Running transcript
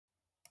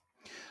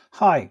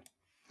Hi,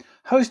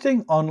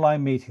 hosting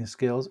online meeting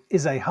skills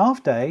is a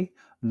half-day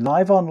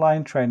live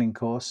online training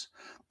course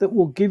that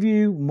will give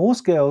you more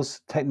skills,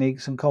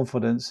 techniques, and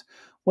confidence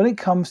when it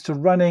comes to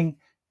running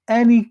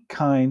any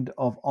kind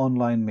of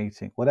online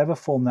meeting, whatever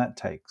form that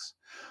takes.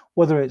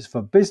 Whether it's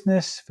for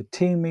business, for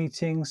team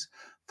meetings,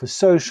 for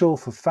social,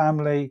 for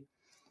family.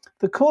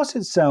 The course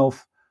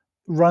itself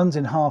runs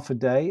in half a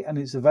day and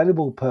it's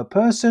available per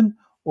person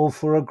or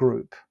for a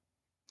group.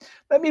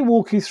 Let me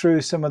walk you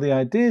through some of the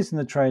ideas in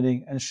the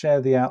training and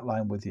share the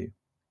outline with you.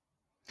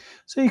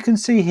 So you can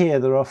see here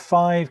there are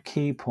 5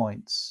 key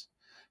points.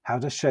 How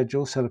to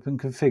schedule, set up and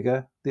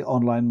configure the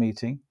online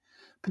meeting,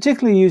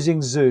 particularly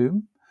using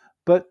Zoom,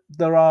 but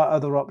there are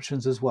other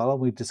options as well, and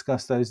we've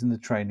discussed those in the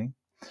training.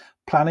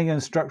 Planning and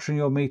structuring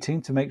your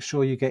meeting to make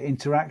sure you get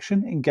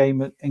interaction,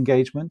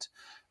 engagement,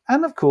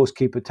 and of course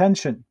keep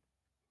attention.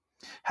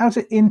 How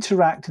to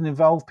interact and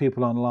involve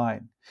people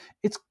online.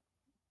 It's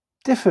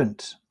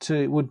different to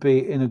it would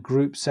be in a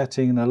group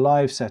setting, in a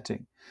live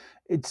setting.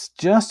 It's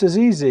just as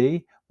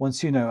easy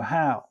once you know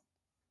how.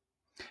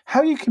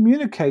 How you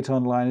communicate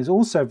online is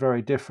also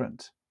very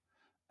different,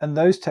 and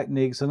those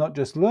techniques are not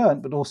just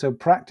learned but also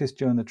practiced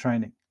during the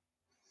training,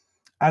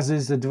 as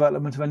is the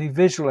development of any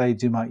visual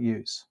aids you might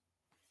use.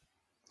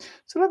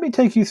 So let me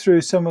take you through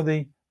some of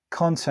the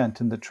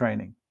content in the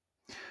training.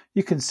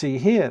 You can see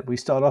here we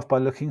start off by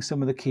looking at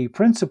some of the key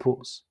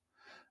principles.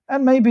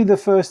 And maybe the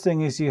first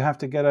thing is you have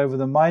to get over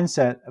the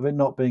mindset of it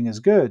not being as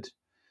good.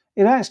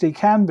 It actually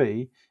can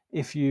be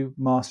if you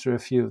master a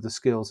few of the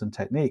skills and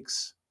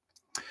techniques.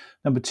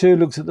 Number 2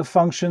 looks at the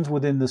functions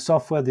within the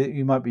software that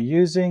you might be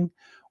using,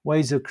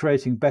 ways of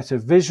creating better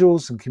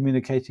visuals and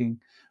communicating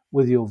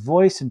with your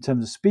voice in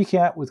terms of speaking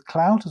out with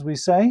clout, as we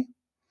say,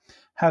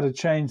 how to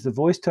change the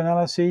voice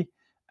tonality,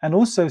 and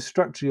also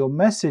structure your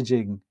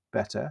messaging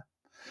better.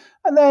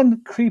 And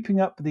then creeping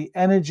up the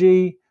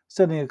energy,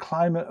 setting a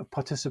climate of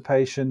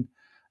participation,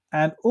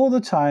 and all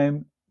the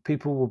time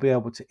people will be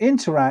able to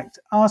interact,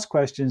 ask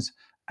questions,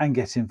 and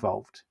get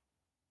involved.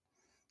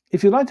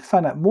 If you'd like to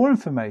find out more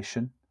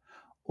information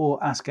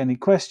or ask any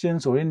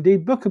questions or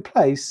indeed book a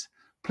place,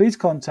 please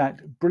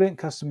contact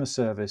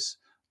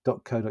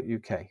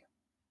brilliantcustomerservice.co.uk.